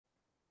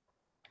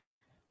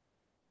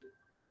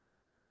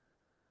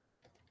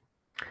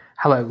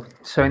Hello.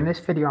 So in this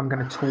video, I'm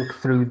going to talk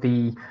through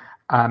the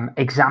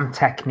exam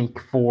technique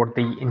for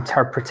the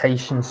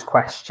interpretations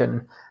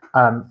question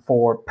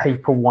for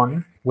paper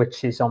 1,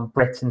 which is on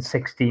Britain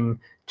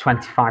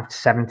 1625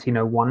 to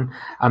 1701.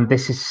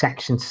 This is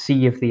section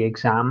C of the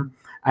exam,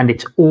 and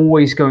it's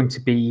always going to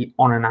be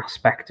on an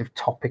aspect of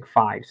topic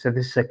 5. So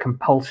this is a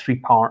compulsory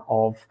part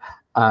of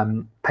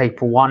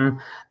paper 1.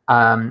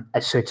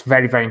 So it's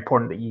very, very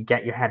important that you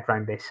get your head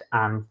around this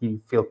and you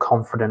feel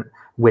confident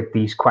with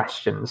these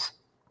questions.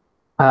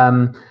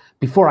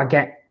 Before I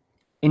get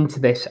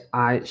into this,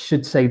 I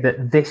should say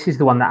that this is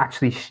the one that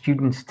actually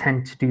students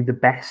tend to do the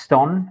best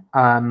on,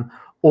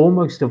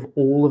 almost of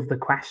all of the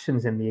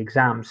questions in the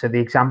exam. So the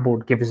exam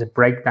board gives us a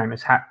breakdown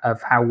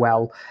of how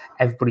well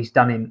everybody's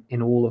done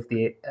in all of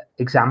the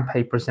exam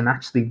papers. And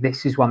actually,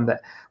 this is one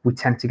that we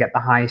tend to get the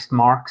highest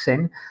marks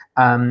in.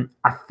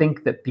 I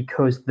think that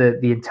because the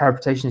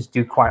interpretations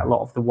do quite a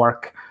lot of the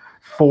work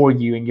for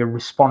you and you're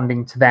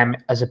responding to them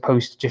as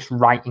opposed to just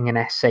writing an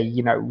essay,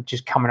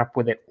 just coming up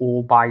with it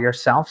all by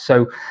yourself.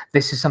 So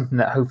this is something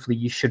that hopefully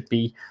you should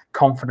be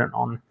confident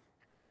on.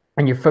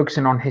 And you're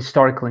focusing on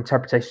historical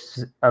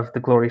interpretations of the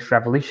Glorious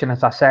Revolution,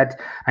 as I said,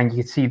 and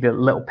you can see the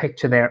little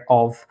picture there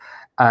of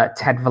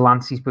Ted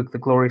Vallancey's book, The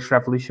Glorious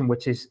Revolution,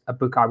 which is a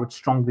book I would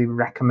strongly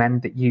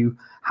recommend that you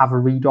have a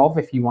read of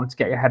if you want to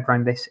get your head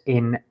around this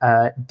in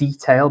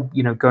detail,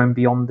 going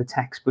beyond the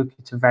textbook.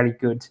 It's a very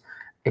good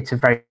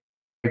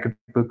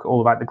book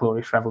all about the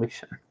Glorious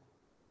Revolution.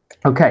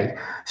 Okay,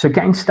 so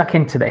getting stuck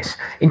into this.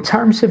 In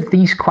terms of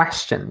these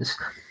questions,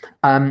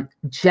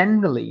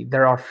 generally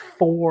there are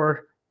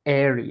 4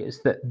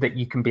 areas that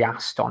you can be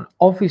asked on.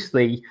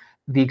 Obviously,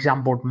 the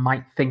exam board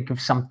might think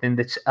of something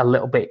that's a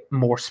little bit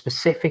more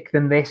specific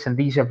than this, and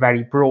these are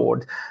very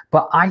broad.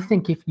 But I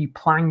think if you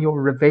plan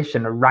your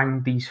revision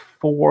around these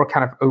 4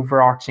 kind of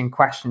overarching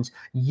questions,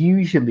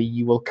 usually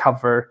you will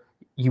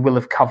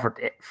have covered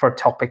it for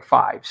topic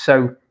 5.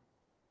 So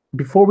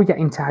before we get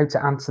into how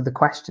to answer the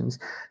questions,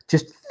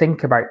 just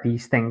think about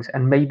these things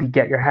and maybe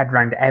get your head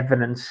around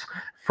evidence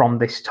from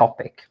this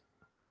topic.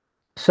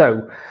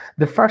 So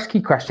the first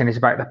key question is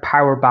about the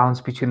power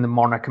balance between the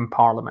monarch and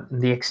parliament and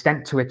the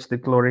extent to which the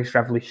Glorious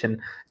Revolution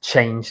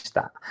changed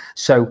that.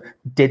 So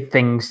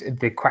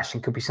the question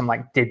could be something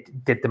like, did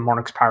the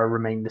monarch's power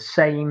remain the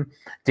same?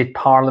 Did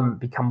parliament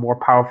become more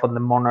powerful than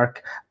the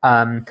monarch?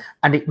 And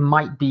it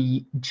might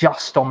be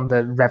just on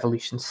the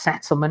revolution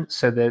settlement,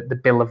 so the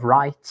Bill of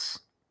Rights.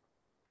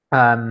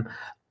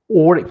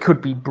 Or it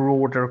could be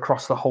broader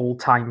across the whole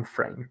time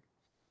frame.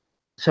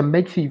 So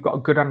make sure you've got a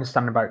good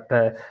understanding about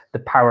the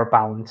power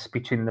balance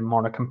between the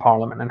monarch and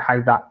parliament and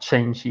how that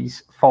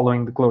changes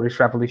following the Glorious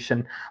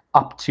Revolution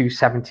up to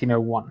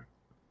 1701.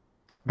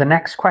 The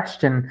next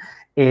question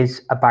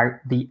is about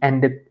the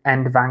end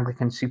of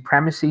Anglican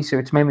supremacy. So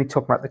it's mainly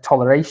talking about the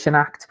Toleration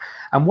Act.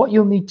 And what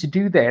you'll need to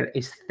do there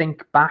is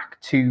think back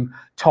to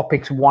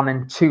topics 1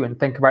 and 2 and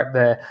think about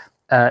the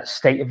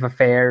state of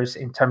affairs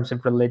in terms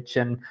of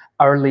religion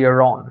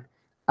earlier on,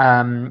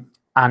 and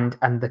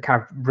the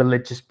kind of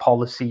religious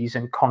policies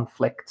and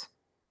conflict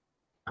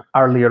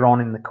earlier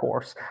on in the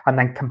course, and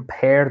then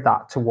compare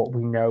that to what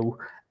we know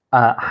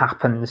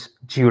happens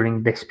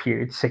during this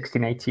period,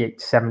 1688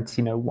 to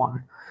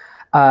 1701.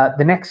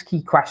 The next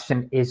key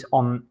question is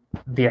on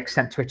the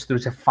extent to which there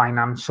was a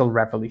financial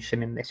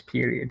revolution in this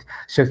period.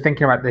 So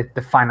thinking about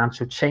the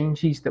financial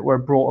changes that were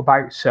brought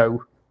about,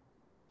 so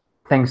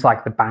things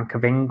like the Bank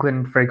of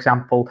England, for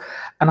example.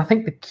 And I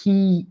think the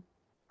key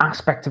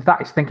aspect of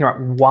that is thinking about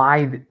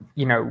why,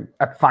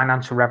 a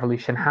financial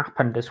revolution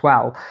happened as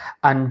well.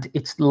 And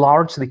it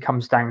largely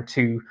comes down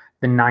to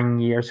the 9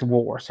 Years'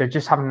 War. So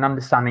just having an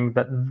understanding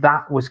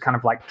that was kind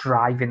of like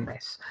driving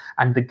this,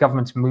 and the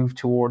government's moved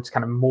towards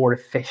kind of more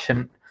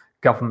efficient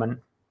government.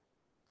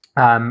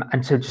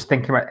 And so just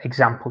thinking about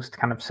examples to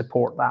kind of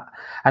support that.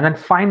 And then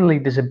finally,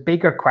 there's a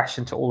bigger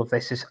question to all of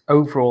this, is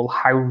overall,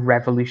 how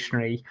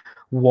revolutionary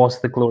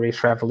was the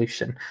Glorious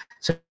Revolution?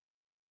 So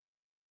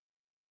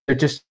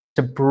just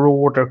a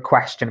broader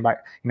question about,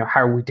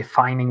 how are we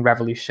defining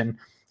revolution?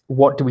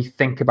 What do we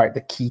think about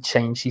the key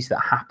changes that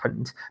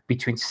happened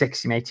between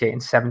 1688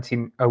 and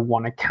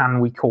 1701? And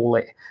can we call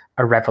it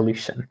a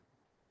revolution?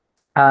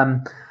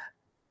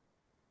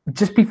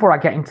 Just before I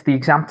get into the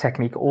exam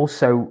technique,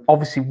 also,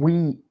 obviously,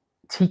 we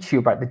teach you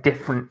about the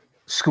different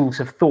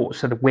schools of thought,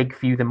 so the Whig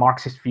view, the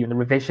Marxist view, and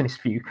the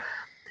revisionist view.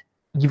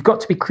 You've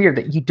got to be clear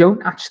that you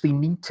don't actually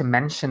need to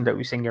mention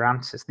those in your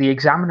answers. The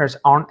examiners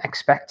aren't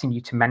expecting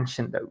you to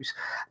mention those.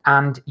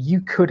 And you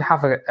could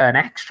have an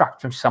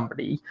extract from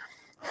somebody,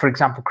 for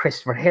example,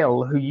 Christopher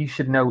Hill, who you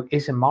should know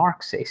is a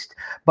Marxist,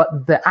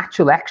 but the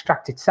actual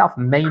extract itself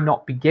may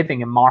not be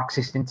giving a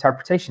Marxist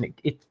interpretation.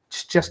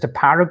 It's just a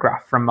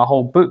paragraph from a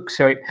whole book.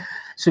 So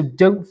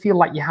don't feel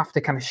like you have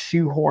to kind of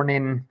shoehorn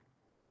in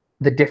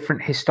the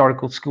different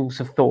historical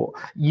schools of thought.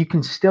 You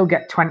can still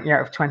get 20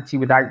 out of 20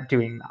 without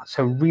doing that.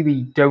 So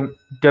really don't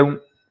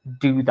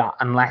do that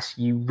unless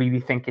you really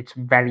think it's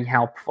very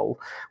helpful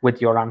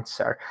with your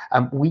answer.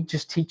 We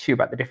just teach you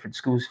about the different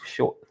schools of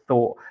short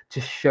thought to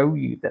show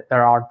you that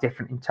there are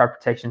different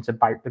interpretations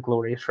about the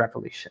Glorious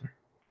Revolution.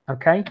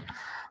 Okay,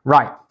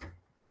 right.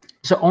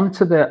 So on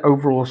to the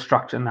overall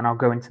structure, and then I'll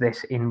go into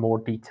this in more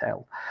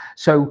detail.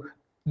 So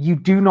you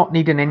do not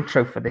need an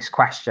intro for this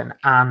question,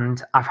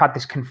 and I've had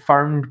this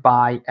confirmed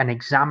by an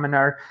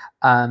examiner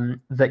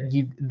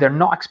that they're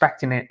not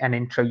expecting an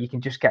intro. You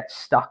can just get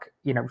stuck,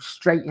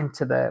 straight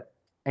into the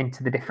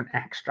different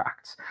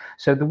extracts.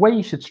 So the way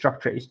you should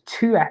structure it is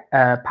two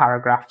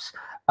paragraphs,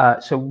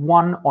 so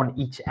one on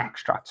each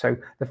extract. So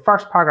the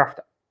first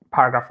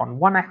paragraph on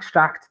one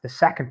extract, the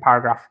second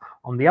paragraph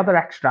on the other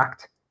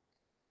extract.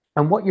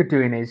 And what you're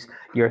doing is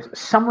you're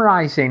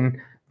summarizing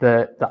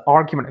the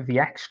argument of the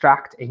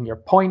extract in your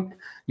point.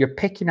 You're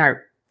picking out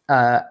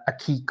a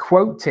key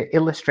quote to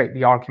illustrate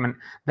the argument.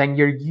 Then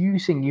you're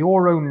using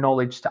your own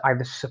knowledge to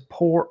either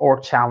support or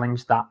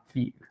challenge that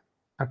view.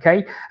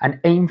 Okay, and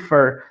aim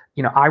for,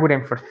 I would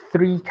aim for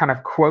 3 kind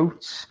of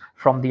quotes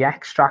from the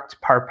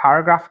extract per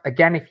paragraph.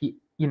 Again, if you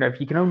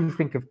can only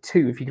think of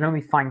 2, if you can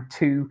only find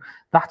 2,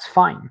 that's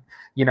fine.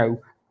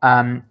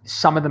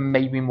 Some of them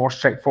may be more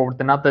straightforward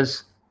than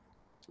others,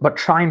 but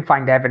try and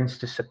find evidence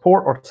to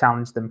support or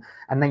challenge them,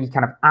 and then you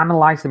kind of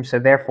analyze them. So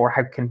therefore,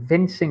 how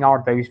convincing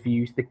are those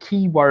views? The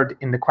key word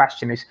in the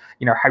question is,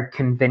 how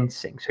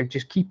convincing. So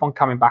just keep on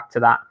coming back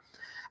to that.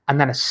 And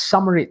then a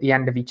summary at the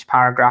end of each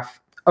paragraph.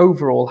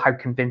 Overall, how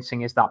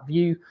convincing is that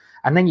view?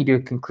 And then you do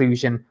a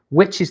conclusion,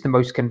 which is the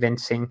most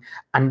convincing?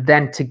 And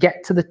then to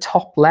get to the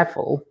top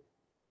level,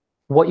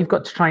 what you've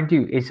got to try and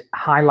do is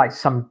highlight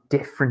some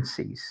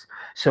differences.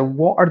 So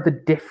what are the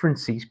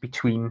differences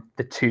between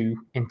the 2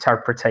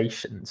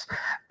 interpretations?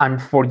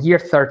 And for year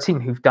 13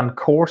 who've done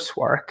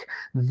coursework,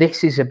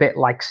 this is a bit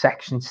like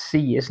section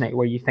C, isn't it?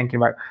 Where you're thinking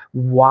about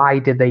why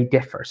do they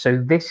differ?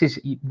 So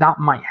that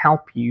might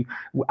help you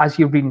as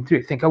you're reading through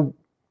it. Think,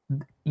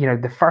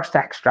 the first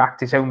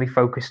extract is only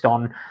focused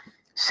on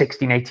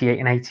 1688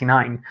 and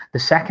 89. The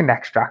second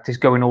extract is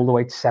going all the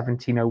way to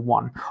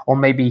 1701. Or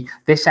maybe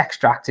this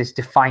extract is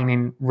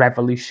defining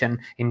revolution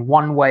in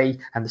one way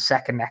and the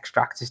second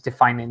extract is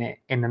defining it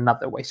in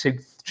another way. So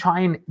try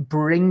and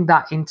bring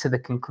that into the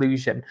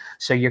conclusion.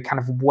 So you're kind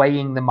of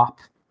weighing them up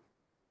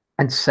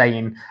and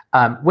saying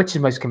which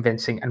is most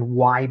convincing and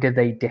why do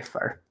they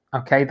differ.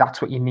 Okay,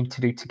 that's what you need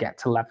to do to get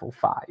to level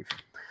 5.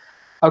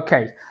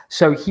 Okay,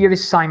 so here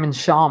is Simon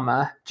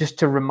Sharma, just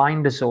to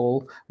remind us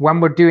all,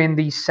 when we're doing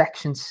the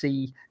section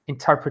C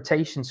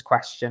interpretations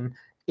question,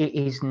 it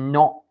is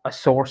not a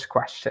source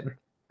question,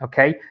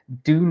 okay?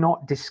 Do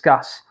not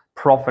discuss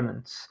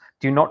provenance.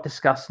 Do not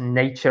discuss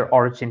nature,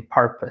 origin,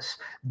 purpose.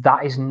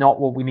 That is not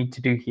what we need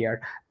to do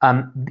here.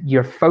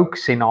 You're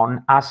focusing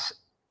on, as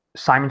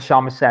Simon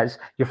Sharma says,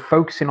 you're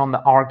focusing on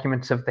the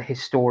arguments of the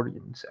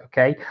historians,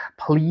 okay?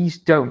 Please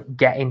don't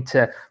get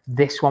into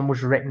this one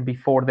was written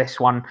before this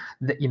one,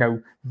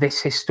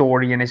 this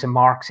historian is a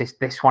Marxist,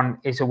 this one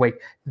is a Whig.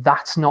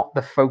 That's not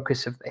the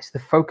focus of this. The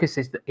focus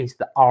is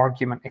the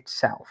argument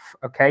itself,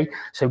 okay?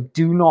 So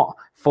do not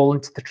fall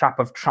into the trap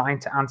of trying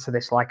to answer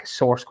this like a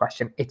source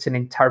question. It's an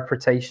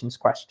interpretations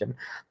question.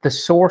 The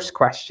source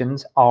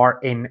questions are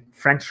in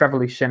French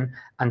Revolution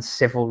and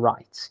civil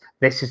rights.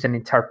 This is an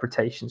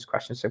interpretations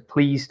question. So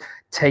please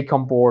take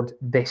on board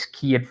this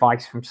key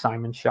advice from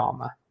Simon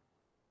Sharma.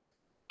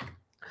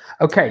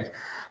 Okay,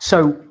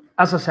 so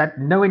as I said,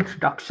 no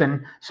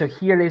introduction. So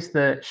here is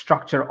the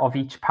structure of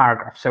each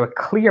paragraph. So a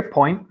clear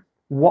point,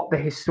 what the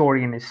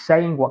historian is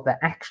saying, what the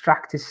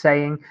extract is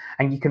saying,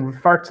 and you can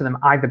refer to them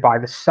either by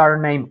the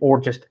surname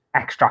or just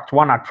extract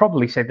 1. I'd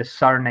probably say the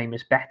surname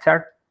is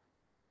better.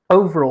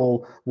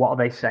 Overall, what are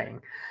they saying?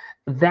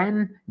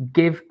 Then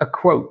give a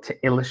quote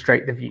to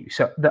illustrate the view.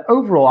 So the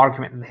overall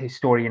argument of the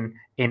historian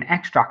in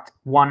extract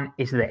 1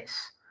 is this.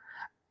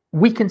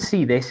 We can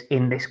see this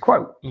in this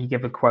quote. You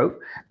give a quote.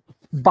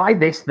 By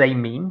this, they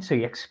mean, so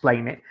you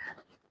explain it.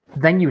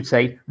 Then you would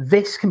say,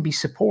 this can be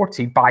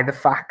supported by the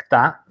fact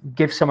that,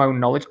 give some own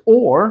knowledge,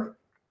 or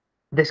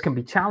this can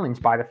be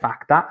challenged by the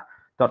fact that, ...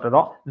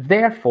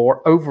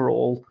 Therefore,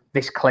 overall,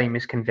 this claim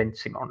is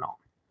convincing or not.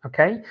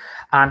 Okay?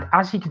 And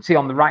as you can see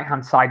on the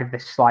right-hand side of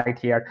this slide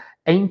here,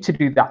 aim to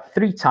do that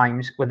 3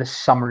 times with a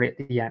summary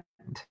at the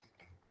end.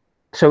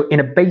 So in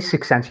a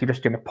basic sense, you're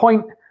just doing a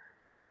point,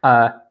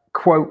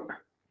 quote,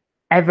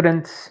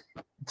 evidence,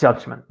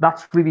 judgment.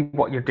 That's really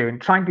what you're doing.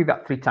 Try and do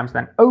that 3 times.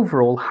 Then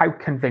overall, how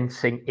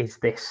convincing is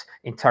this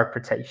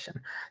interpretation?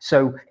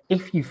 So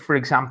if you, for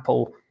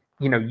example,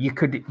 you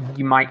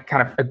might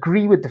kind of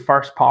agree with the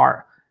first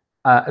part,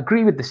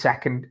 agree with the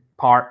second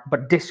part,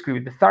 but disagree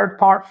with the third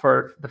part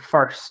for the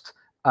first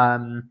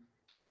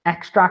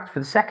extract. For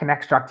the second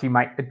extract, you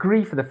might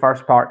agree for the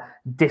first part,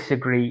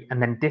 disagree, and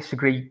then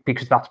disagree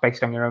because that's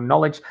based on your own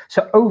knowledge.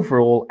 So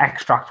overall,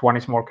 extract 1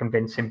 is more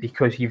convincing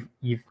because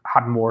you've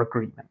had more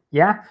agreement.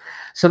 Yeah.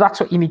 So that's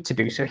what you need to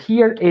do. So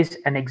here is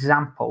an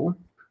example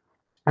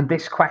And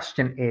this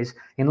question is,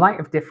 in light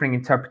of differing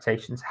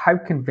interpretations, how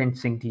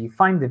convincing do you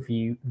find the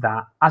view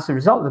that, as a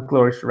result of the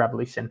Glorious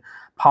Revolution,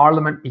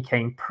 Parliament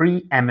became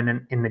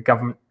preeminent in the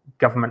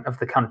government of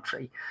the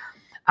country?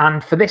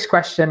 And for this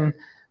question,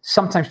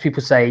 sometimes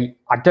people say,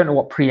 I don't know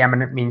what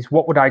preeminent means.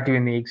 What would I do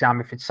in the exam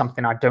if it's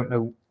something I don't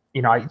know?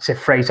 You know, it's a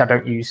phrase I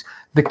don't use.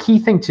 The key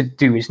thing to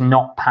do is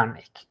not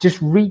panic.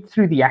 Just read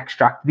through the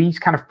extract. These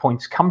kind of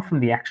points come from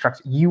the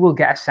extract. You will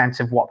get a sense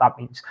of what that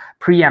means.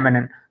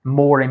 Preeminent,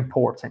 more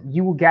important.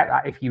 You will get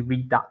that if you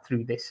read that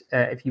through this,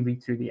 if you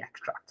read through the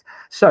extract.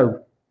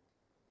 So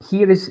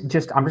here is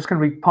just, I'm just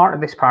going to read part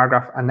of this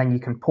paragraph, and then you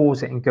can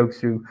pause it and go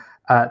through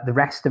the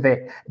rest of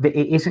it.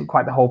 It isn't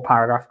quite the whole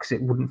paragraph because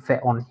it wouldn't fit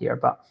on here,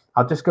 but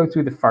I'll just go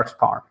through the first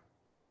part.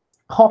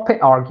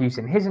 Hoppet argues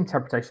in his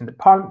interpretation that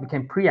Parliament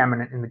became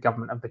preeminent in the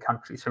government of the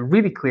country. So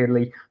really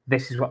clearly,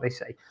 this is what they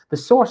say. The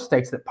source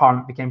states that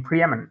Parliament became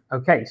preeminent.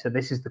 Okay, so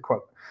this is the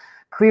quote.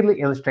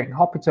 Clearly illustrating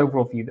Hoppet's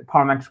overall view that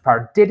parliamentary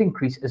power did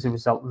increase as a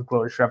result of the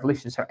Glorious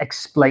Revolution. So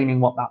explaining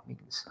what that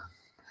means.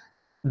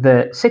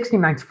 The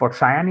 1694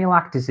 Triennial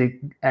Act is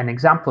an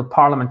example of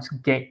Parliament's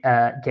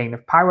gain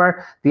of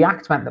power. The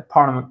Act meant that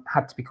Parliament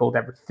had to be called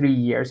every 3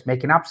 years,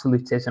 making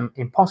absolutism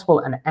impossible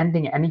and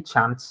ending any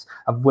chance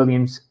of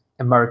William's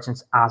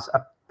emergence as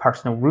a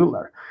personal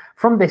ruler.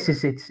 From this,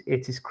 it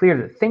is clear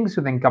that things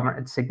within government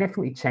had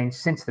significantly changed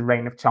since the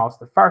reign of Charles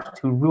I,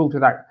 who ruled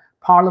without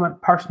Parliament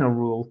personal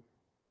rule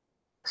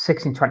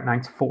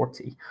 1629 to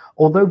 40.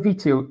 Although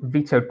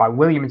vetoed by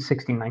William in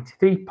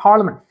 1693,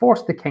 Parliament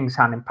forced the King's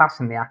hand in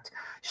passing the Act,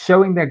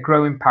 showing their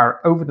growing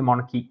power over the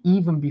monarchy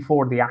even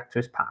before the Act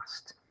was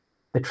passed.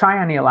 The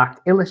Triennial Act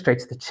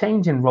illustrates the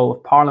change in role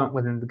of Parliament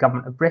within the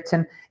government of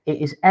Britain.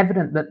 It is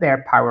evident that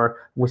their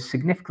power was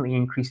significantly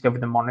increased over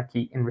the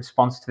monarchy in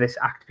response to this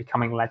Act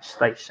becoming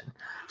legislation.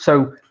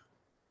 So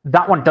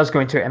that one does go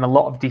into it in a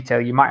lot of detail.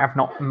 You might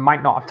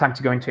not have time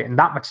to go into it in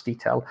that much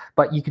detail,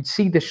 but you can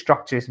see the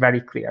structure is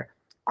very clear.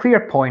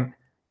 Clear point,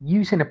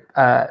 using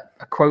a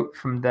quote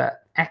from the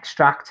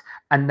extract,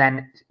 and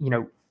then, you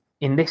know,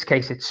 in this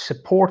case, it's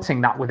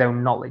supporting that with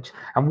own knowledge.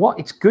 And what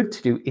it's good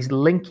to do is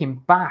linking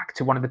back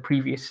to one of the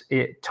previous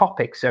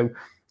topics. So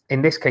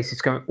in this case,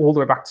 it's going all the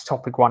way back to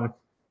topic 1,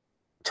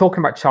 talking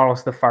about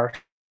Charles I.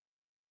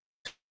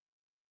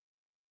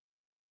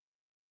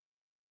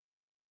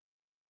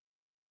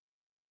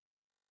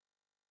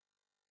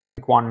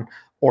 One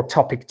or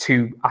topic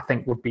 2, I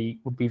think would be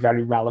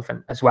very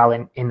relevant as well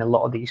in a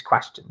lot of these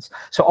questions.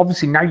 So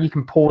obviously now you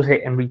can pause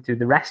it and read through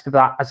the rest of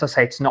that. As I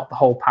say, it's not the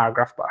whole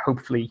paragraph, but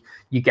hopefully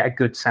you get a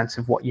good sense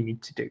of what you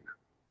need to do.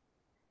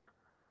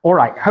 All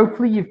right,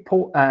 hopefully you've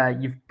paused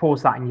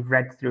that and you've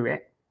read through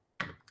it.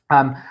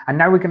 And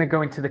now we're going to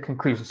go into the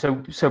conclusion.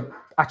 So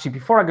actually,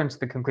 before I go into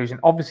the conclusion,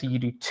 obviously you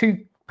do 2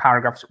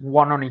 paragraphs,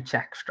 1 on each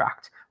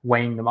extract,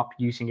 weighing them up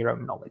using your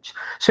own knowledge.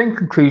 So in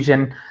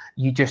conclusion,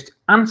 you just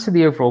answer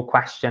the overall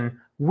question,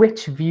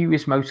 which view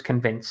is most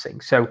convincing?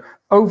 So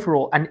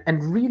overall,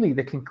 and really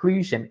the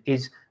conclusion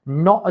is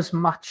not as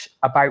much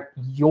about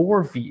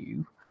your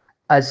view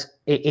as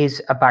it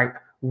is about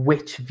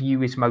which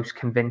view is most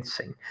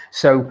convincing.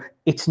 So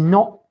it's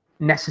not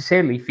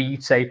necessarily for you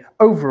to say,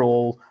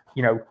 overall,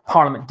 you know,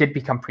 Parliament did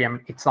become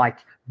preeminent. It's like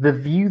the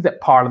view that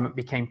Parliament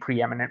became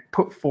preeminent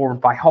put forward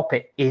by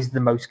Hoppet is the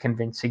most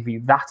convincing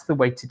view. That's the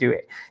way to do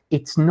it.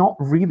 It's not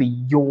really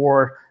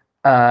your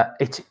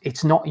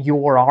it's not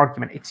your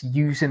argument. It's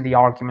using the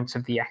arguments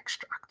of the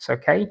extracts.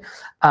 Okay.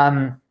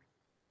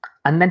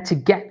 And then to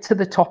get to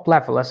the top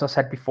level, as I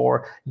said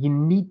before, you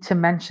need to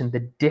mention the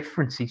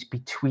differences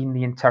between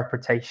the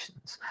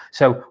interpretations.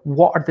 So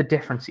what are the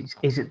differences?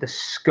 Is it the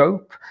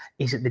scope?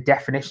 Is it the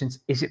definitions?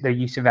 Is it their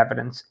use of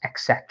evidence,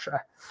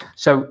 etc.?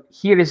 So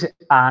here is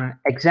an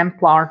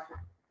exemplar.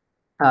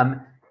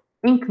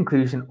 In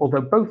conclusion, although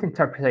both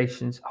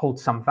interpretations hold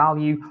some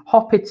value,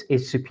 Hoppet's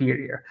is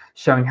superior,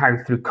 showing how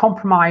through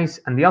compromise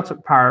and the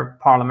ultimate power of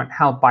Parliament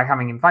held by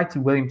having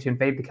invited William to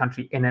invade the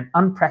country in an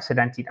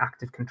unprecedented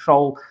act of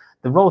control,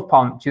 the role of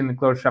Parliament during the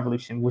Glorious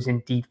Revolution was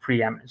indeed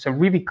preeminent. So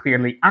really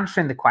clearly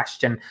answering the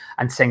question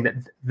and saying that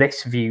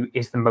this view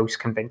is the most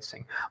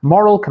convincing.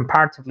 Morrell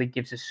comparatively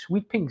gives a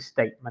sweeping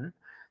statement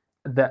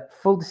that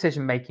full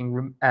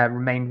decision-making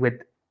remained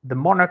with the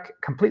monarch,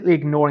 completely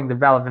ignoring the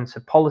relevance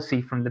of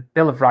policy from the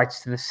Bill of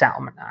Rights to the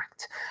Settlement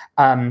Act.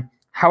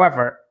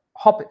 However,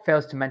 Hoppet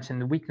fails to mention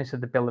the weakness of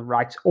the Bill of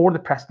Rights or the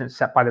precedent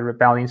set by the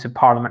rebellions of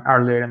Parliament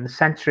earlier in the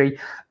century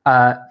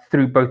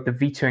through both the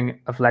vetoing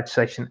of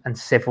legislation and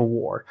civil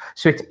war.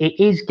 So it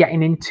is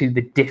getting into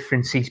the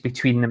differences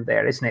between them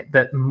there, isn't it?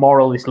 That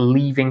Morrell is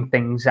leaving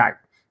things out.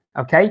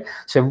 Okay,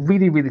 so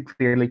really, really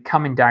clearly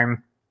coming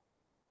down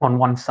on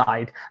one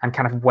side and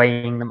kind of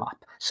weighing them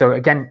up. So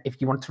again,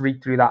 if you want to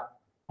read through that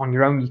on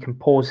your own, you can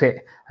pause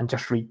it and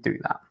just read through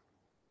that.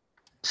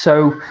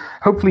 So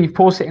hopefully you've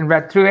paused it and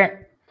read through it.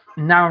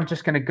 Now I'm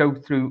just going to go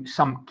through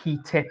some key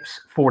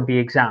tips for the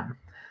exam.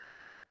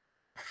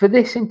 For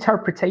this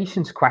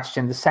interpretations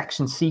question, the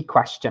section C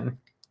question,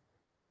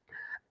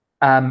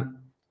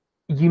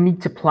 you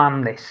need to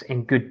plan this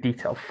in good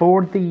detail.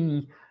 For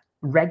the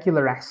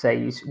regular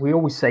essays, we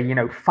always say,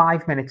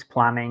 5 minutes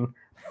planning,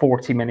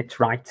 40 minutes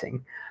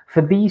writing.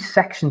 For these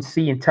Section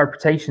C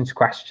interpretations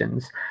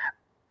questions,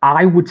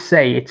 I would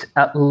say it's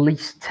at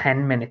least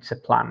 10 minutes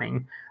of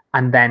planning,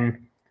 and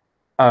then,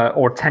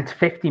 or 10 to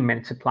 15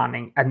 minutes of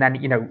planning, and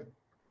then,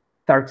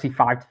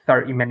 35 to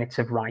 30 minutes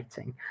of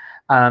writing.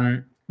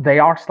 They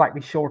are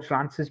slightly shorter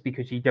answers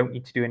because you don't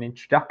need to do an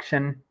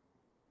introduction.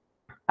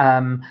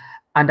 And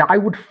I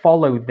would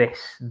follow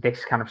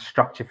this kind of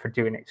structure for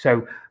doing it.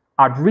 So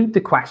I'd read the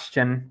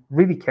question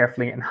really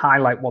carefully and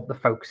highlight what the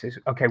focus is.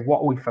 Okay, what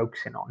are we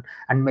focusing on?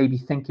 And maybe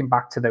thinking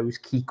back to those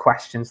key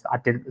questions that I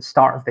did at the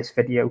start of this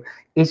video.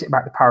 Is it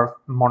about the power of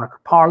monarch or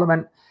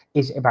parliament?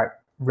 Is it about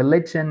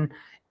religion?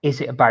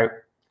 Is it about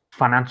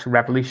financial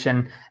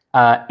revolution?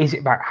 Is it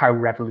about how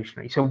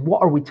revolutionary? So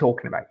what are we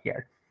talking about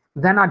here?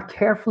 Then I'd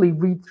carefully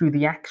read through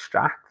the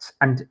extracts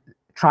and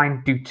try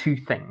and do two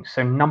things.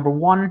 So number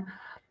one,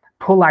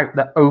 pull out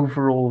the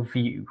overall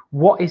view.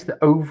 What is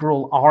the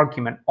overall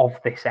argument of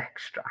this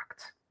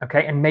extract?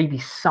 Okay, and maybe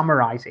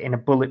summarize it in a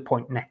bullet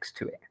point next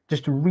to it,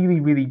 just really,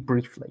 really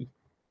briefly.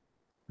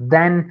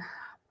 Then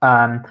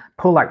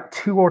pull out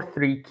 2 or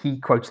 3 key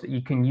quotes that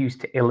you can use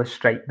to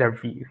illustrate their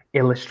view,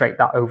 illustrate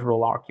that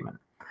overall argument.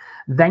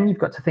 Then you've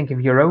got to think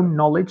of your own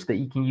knowledge that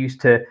you can use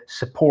to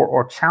support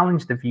or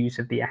challenge the views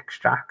of the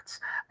extracts,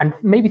 and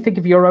maybe think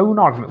of your own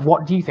argument.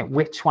 What do you think?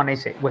 Which one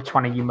is it? Which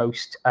one are you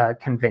most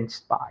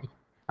convinced by?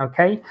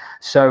 Okay,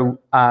 so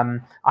I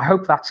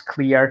hope that's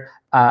clear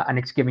and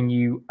it's giving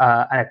you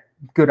a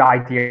good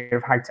idea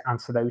of how to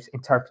answer those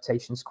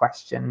interpretations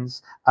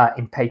questions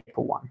in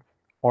paper 1.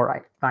 All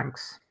right,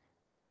 thanks.